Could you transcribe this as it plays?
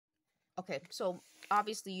Okay, so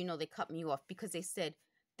obviously, they cut me off because they said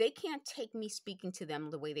they can't take me speaking to them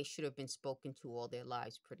the way they should have been spoken to all their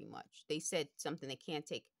lives, pretty much. They said something, they can't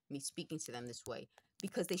take me speaking to them this way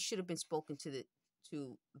because they should have been spoken to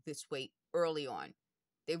this way early on.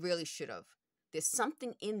 They really should have. There's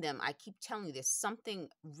something in them. I keep telling you, there's something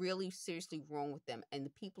really seriously wrong with them, and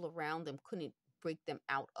the people around them couldn't break them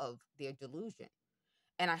out of their delusion.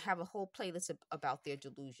 And I have a whole playlist about their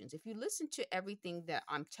delusions. If you listen to everything that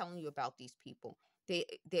I'm telling you about these people, they're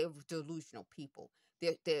delusional people.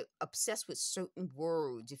 They're obsessed with certain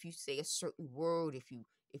words. If you say a certain word, if you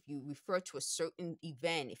refer to a certain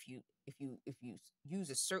event, if you use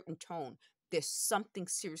a certain tone, there's something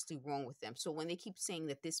seriously wrong with them. So when they keep saying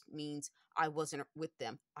that this means I wasn't with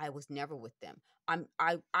them, I was never with them.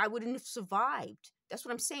 I wouldn't have survived. That's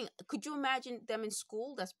what I'm saying. Could you imagine them in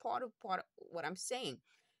school? That's part of what I'm saying.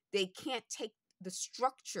 They can't take the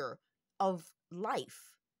structure of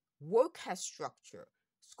life. Work has structure.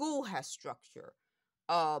 School has structure.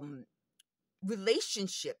 Um,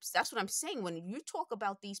 Relationships. That's what I'm saying. When you talk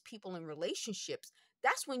about these people in relationships,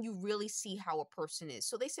 that's when you really see how a person is.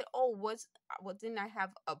 So they said, "Oh, didn't I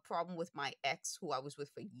have a problem with my ex who I was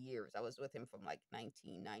with for years? I was with him from like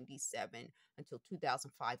 1997 until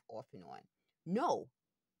 2005, off and on." No,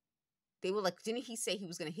 they were like, "Didn't he say he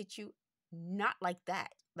was going to hit you?" Not like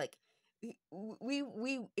that. Like it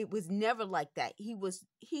was never like that.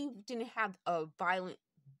 He didn't have a violent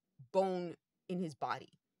bone in his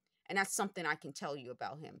body. And that's something I can tell you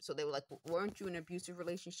about him. So they were like, "Weren't you in abusive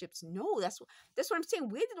relationships?" No, that's what I'm saying.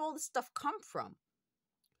 Where did all this stuff come from?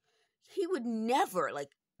 He would never,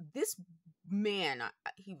 like, this man.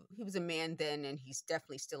 He was a man then, and he's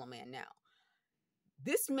definitely still a man now.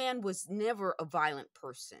 This man was never a violent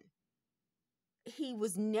person. He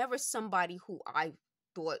was never somebody who I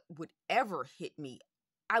thought would ever hit me.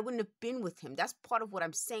 I wouldn't have been with him. That's part of what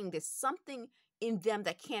I'm saying. There's something in them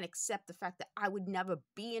that can't accept the fact that I would never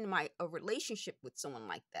be in a relationship with someone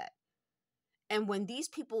like that. And when these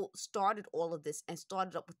people started all of this and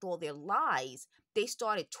started up with all their lies, they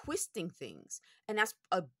started twisting things. And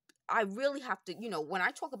I really have to, when I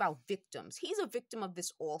talk about victims, he's a victim of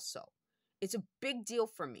this also. It's a big deal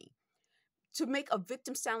for me to make a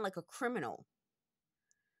victim sound like a criminal.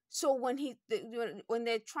 So when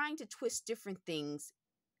they're trying to twist different things,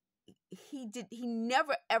 he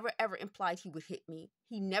never ever implied he would hit me.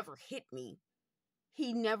 He never hit me.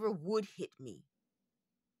 He never would hit me.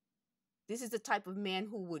 This is the type of man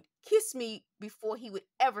who would kiss me before he would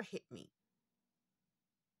ever hit me.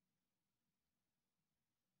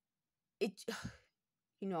 It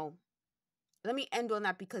let me end on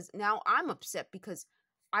that, because now I'm upset, because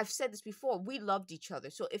I've said this before, we loved each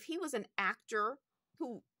other. So if he was an actor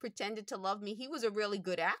who pretended to love me, he was a really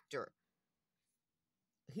good actor.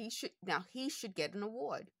 He should get an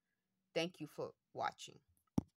award. Thank you for watching.